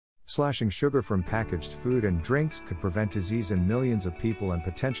Slashing sugar from packaged food and drinks could prevent disease in millions of people and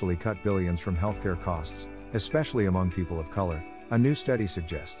potentially cut billions from healthcare costs, especially among people of color, a new study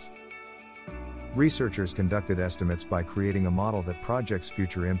suggests. Researchers conducted estimates by creating a model that projects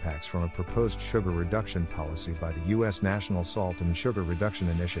future impacts from a proposed sugar reduction policy by the U.S. National Salt and Sugar Reduction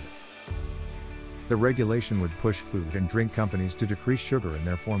Initiative. The regulation would push food and drink companies to decrease sugar in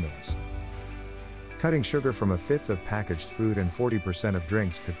their formulas. Cutting sugar from a fifth of packaged food and 40% of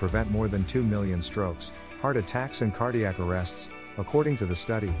drinks could prevent more than 2 million strokes, heart attacks and cardiac arrests, according to the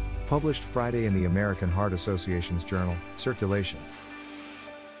study, published Friday in the American Heart Association's journal, Circulation.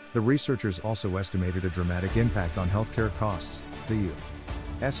 The researchers also estimated a dramatic impact on healthcare costs. The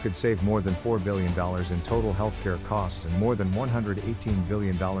U.S. could save more than $4 billion in total healthcare costs and more than $118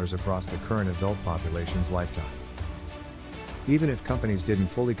 billion across the current adult population's lifetime. Even if companies didn't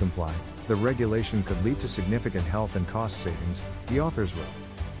fully comply, the regulation could lead to significant health and cost savings, the authors wrote.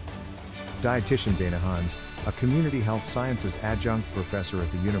 Dietitian Dana Hunnes, a community health sciences adjunct professor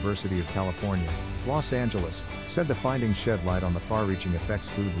at the University of California, Los Angeles, said the findings shed light on the far-reaching effects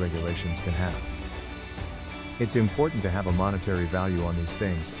food regulations can have. It's important to have a monetary value on these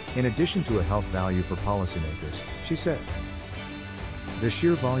things, in addition to a health value for policymakers, she said. The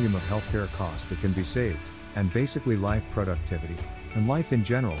sheer volume of healthcare costs that can be saved, and basically life productivity, and life in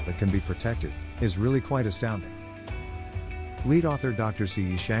general that can be protected, is really quite astounding. Lead author Dr.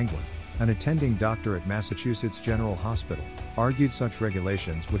 Siyi Shangguan, an attending doctor at Massachusetts General Hospital, argued such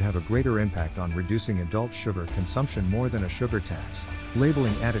regulations would have a greater impact on reducing adult sugar consumption more than a sugar tax,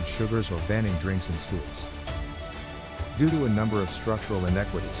 labeling added sugars or banning drinks in schools. Due to a number of structural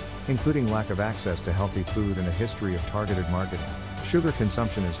inequities, including lack of access to healthy food and a history of targeted marketing, sugar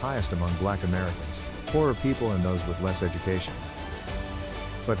consumption is highest among Black Americans, poorer people and those with less education.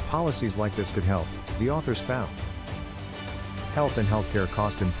 But policies like this could help, the authors found. Health and healthcare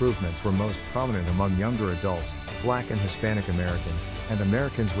cost improvements were most prominent among younger adults, Black and Hispanic Americans, and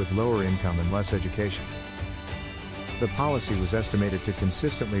Americans with lower income and less education. The policy was estimated to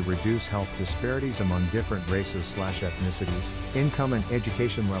consistently reduce health disparities among different races/ethnicities, income and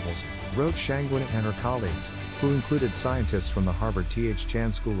education levels, wrote Shangguan and her colleagues, who included scientists from the Harvard T.H.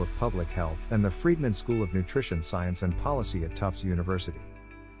 Chan School of Public Health and the Friedman School of Nutrition Science and Policy at Tufts University.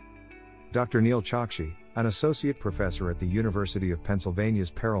 Dr. Neel Chokshi, an associate professor at the University of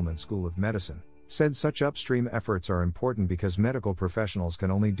Pennsylvania's Perelman School of Medicine, said such upstream efforts are important because medical professionals can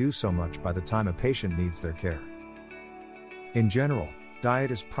only do so much by the time a patient needs their care. In general,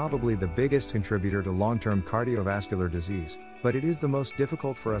 diet is probably the biggest contributor to long-term cardiovascular disease, but it is the most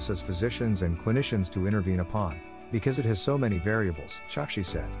difficult for us as physicians and clinicians to intervene upon, because it has so many variables, Chokshi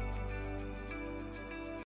said.